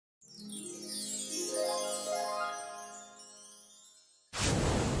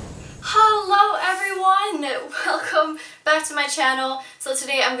back to my channel. So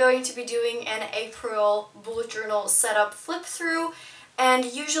today I'm going to be doing an April bullet journal setup flip through, and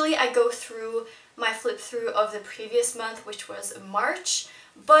usually I go through my flip through of the previous month, which was March,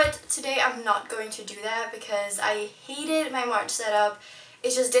 but today I'm not going to do that because I hated my March setup.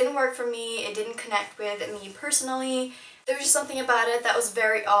 It just didn't work for me, it didn't connect with me personally. There was just something about it that was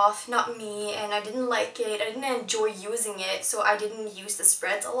very off, not me, and I didn't like it, I didn't enjoy using it, so I didn't use the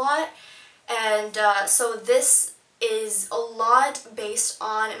spreads a lot. And so this is a lot based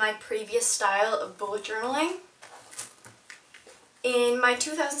on my previous style of bullet journaling. In my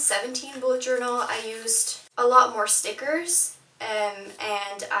 2017 bullet journal, I used a lot more stickers,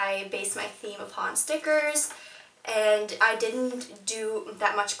 and I based my theme upon stickers, and I didn't do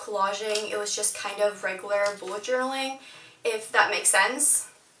that much collaging. It was just kind of regular bullet journaling, if that makes sense.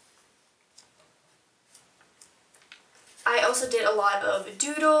 I also did a lot of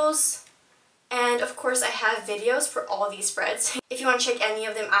doodles. And of course I have videos for all these spreads if you want to check any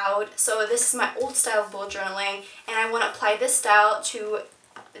of them out. So this is my old style of bullet journaling, and I want to apply this style to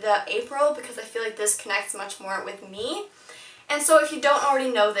the April because I feel like this connects much more with me. And so if you don't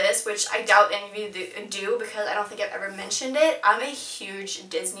already know this, which I doubt any of you do because I don't think I've ever mentioned it, I'm a huge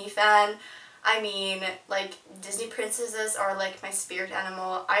Disney fan. I mean, like, Disney princesses are like my spirit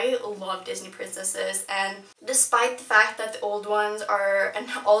animal. I love Disney princesses, and despite the fact that the old ones are, and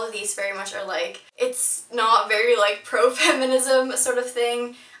all of these very much are like, it's not very like pro-feminism sort of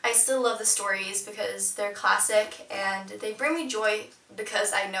thing, I still love the stories because they're classic and they bring me joy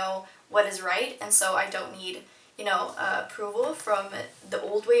because I know what is right, and so I don't need, you know, approval from the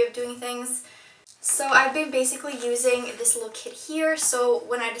old way of doing things. So I've been basically using this little kit here. So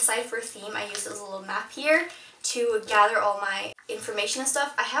when I decide for a theme, I use this little map here to gather all my information and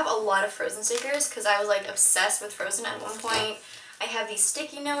stuff. I have a lot of Frozen stickers because I was like obsessed with Frozen at one point. I have these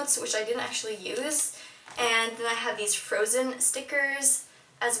sticky notes, which I didn't actually use, and then I have these Frozen stickers,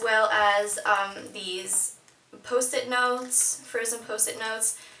 as well as these post-it notes, Frozen post-it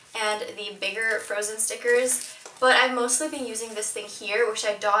notes, and the bigger Frozen stickers. But I've mostly been using this thing here, which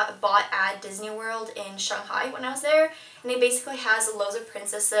I bought at Disney World in Shanghai when I was there. And it basically has loads of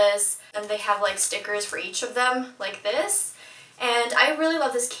princesses, and they have like stickers for each of them, like this. And I really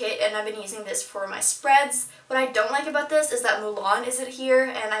love this kit, and I've been using this for my spreads. What I don't like about this is that Mulan isn't here,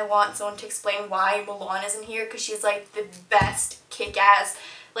 and I want someone to explain why Mulan isn't here, because she's like the best kick-ass,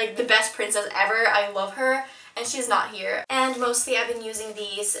 like the best princess ever. I love her. And she's not here. And mostly I've been using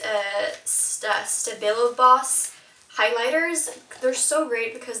these Stabilo Boss highlighters. They're so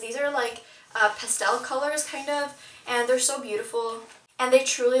great because these are like pastel colors kind of, and they're so beautiful. And they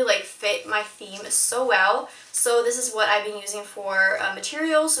truly like fit my theme so well. So this is what I've been using for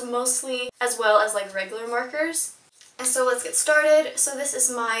materials mostly, as well as like regular markers. And so let's get started. So this is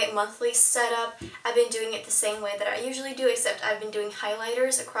my monthly setup. I've been doing it the same way that I usually do, except I've been doing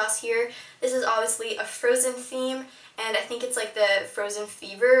highlighters across here. This is obviously a Frozen theme, and I think it's like the Frozen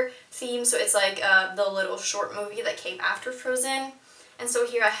Fever theme, so it's like the little short movie that came after Frozen. And so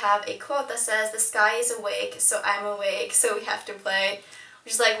here I have a quote that says, "The sky is awake, so I'm awake, so we have to play,"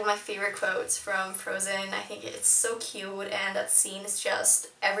 which is like one of my favorite quotes from Frozen. I think it's so cute, and that scene is just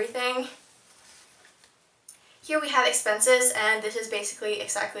everything. Here we have expenses, and this is basically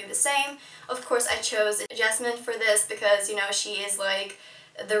exactly the same. Of course I chose Jasmine for this because, you know, she is like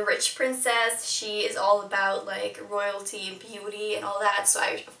the rich princess. She is all about like royalty and beauty and all that, so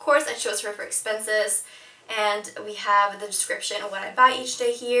of course I chose her for expenses. And we have the description of what I buy each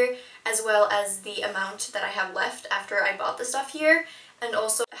day here, as well as the amount that I have left after I bought the stuff here, and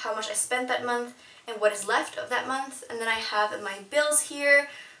also how much I spent that month and what is left of that month. And then I have my bills here.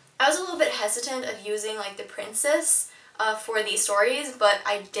 I was a little bit hesitant of using like the princess for these stories, but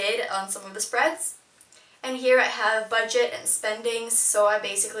I did on some of the spreads. And here I have budget and spendings, so I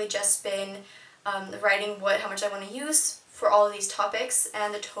basically just been writing how much I want to use for all of these topics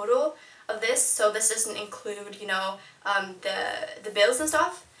and the total of this. So this doesn't include, you know, the bills and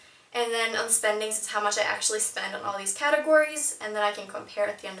stuff. And then on spendings, it's how much I actually spend on all these categories, and then I can compare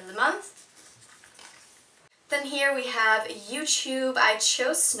at the end of the month. Then here we have YouTube. I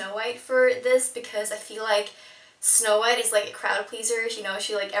chose Snow White for this because I feel like Snow White is like a crowd pleaser. You know,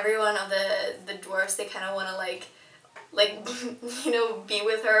 she like every one of the dwarfs, they kind of want to like you know, be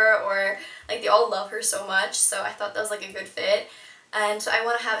with her, or like they all love her so much. So I thought that was like a good fit. And so I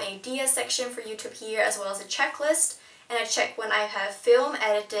want to have an idea section for YouTube here, as well as a checklist. And I check when I have film,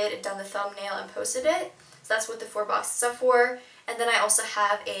 edited, done the thumbnail, and posted it. So that's what the 4 boxes are for. And then I also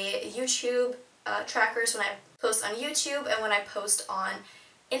have a YouTube trackers when I post on YouTube and when I post on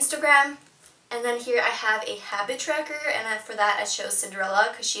Instagram. And then here I have a habit tracker, and for that I chose Cinderella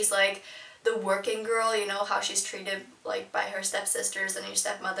because she's like the working girl, you know, how she's treated like by her stepsisters and her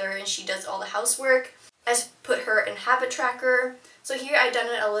stepmother, and she does all the housework. I just put her in habit tracker. So here I've done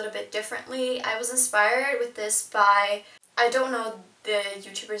it a little bit differently. I was inspired with this by, I don't know the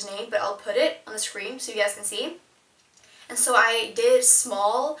YouTuber's name, but I'll put it on the screen so you guys can see. And so I did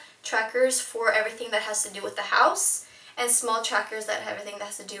small trackers for everything that has to do with the house, and small trackers that have everything that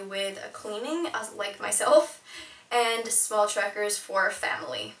has to do with cleaning, like myself, and small trackers for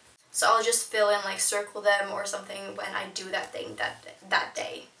family. So I'll just fill in, like circle them or something when I do that thing that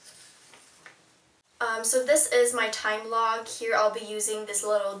day. So this is my time log. Here I'll be using these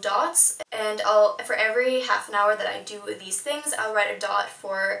little dots, and for every half an hour that I do these things, I'll write a dot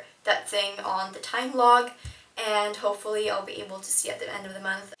for that thing on the time log, and hopefully I'll be able to see at the end of the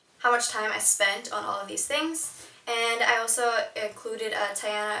month how much time I spent on all of these things. And I also included a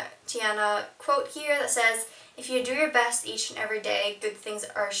Tiana quote here that says, "If you do your best each and every day, good things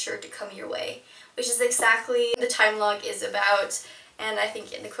are sure to come your way," which is exactly what the time log is about, and I think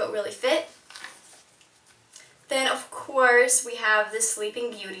the quote really fit. Then of course we have the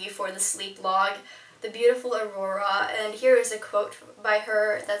Sleeping Beauty for the sleep log, the beautiful Aurora, and here is a quote by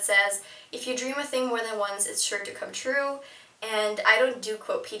her that says, "If you dream a thing more than once, it's sure to come true." And I don't do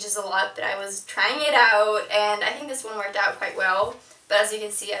quote pages a lot, but I was trying it out, and I think this one worked out quite well, but as you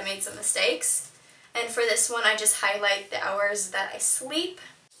can see I made some mistakes. And for this one I just highlight the hours that I sleep.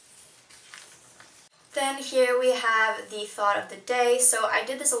 Then here we have the thought of the day. So I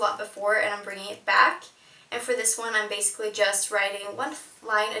did this a lot before and I'm bringing it back. And for this one I'm basically just writing one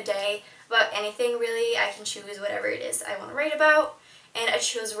line a day about anything really. I can choose whatever it is I want to write about. And I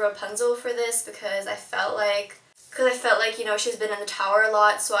chose Rapunzel for this because I felt like, you know, she's been in the tower a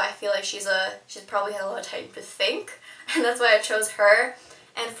lot, so I feel like she's probably had a lot of time to think, and that's why I chose her.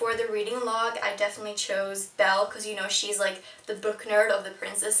 And for the reading log, I definitely chose Belle because, you know, she's like the book nerd of the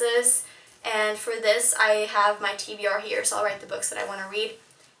princesses. And for this, I have my TBR here, so I'll write the books that I want to read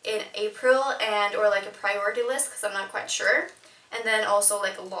in April, or like a priority list because I'm not quite sure. And then also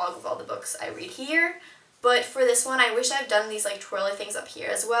like a log of all the books I read here. But for this one, I wish I've done these like twirly things up here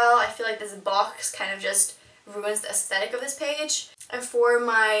as well. I feel like this box kind of just ruins the aesthetic of this page. And for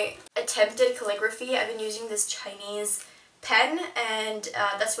my attempted calligraphy, I've been using this Chinese pen, and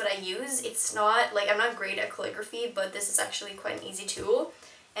that's what I use. It's not, like, I'm not great at calligraphy, but this is actually quite an easy tool,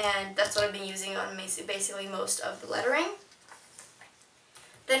 and that's what I've been using on basically most of the lettering.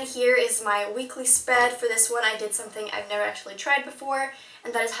 Then here is my weekly spread. For this one I did something I've never actually tried before,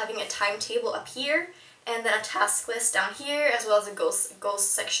 and that is having a timetable up here, and then a task list down here, as well as a goals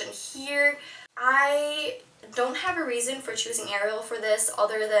section here. I don't have a reason for choosing Arial for this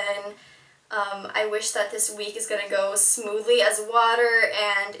other than I wish that this week is going to go smoothly as water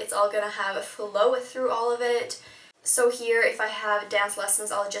and it's all going to have a flow through all of it. So here, if I have dance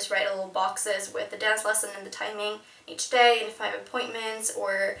lessons, I'll just write little boxes with the dance lesson and the timing each day, and if I have appointments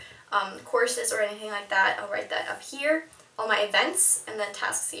or courses or anything like that, I'll write that up here, all my events, and then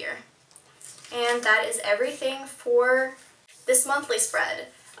tasks here. And that is everything for this monthly spread.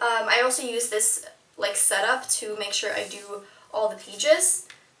 I also use this like setup to make sure I do all the pages,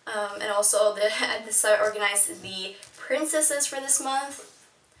 and also I organized the princesses for this month.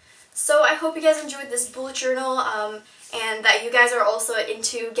 So I hope you guys enjoyed this bullet journal, and that you guys are also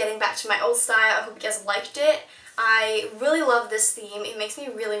into getting back to my old style. I hope you guys liked it. I really love this theme. It makes me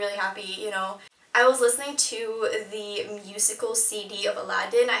really, really happy, you know. I was listening to the musical CD of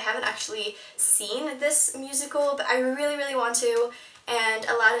Aladdin. I haven't actually seen this musical, but I really, really want to. And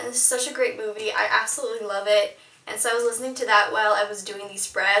Aladdin is such a great movie. I absolutely love it. And so I was listening to that while I was doing these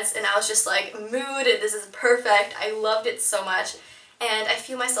spreads, and I was just like, mood, this is perfect. I loved it so much. And I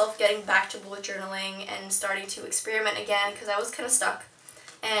feel myself getting back to bullet journaling and starting to experiment again because I was kind of stuck.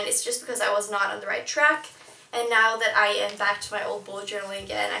 And it's just because I was not on the right track. And now that I am back to my old bullet journaling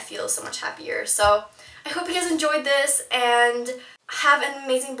again, I feel so much happier. So I hope you guys enjoyed this and have an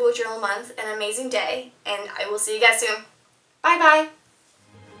amazing bullet journal month, an amazing day, and I will see you guys soon. Bye bye!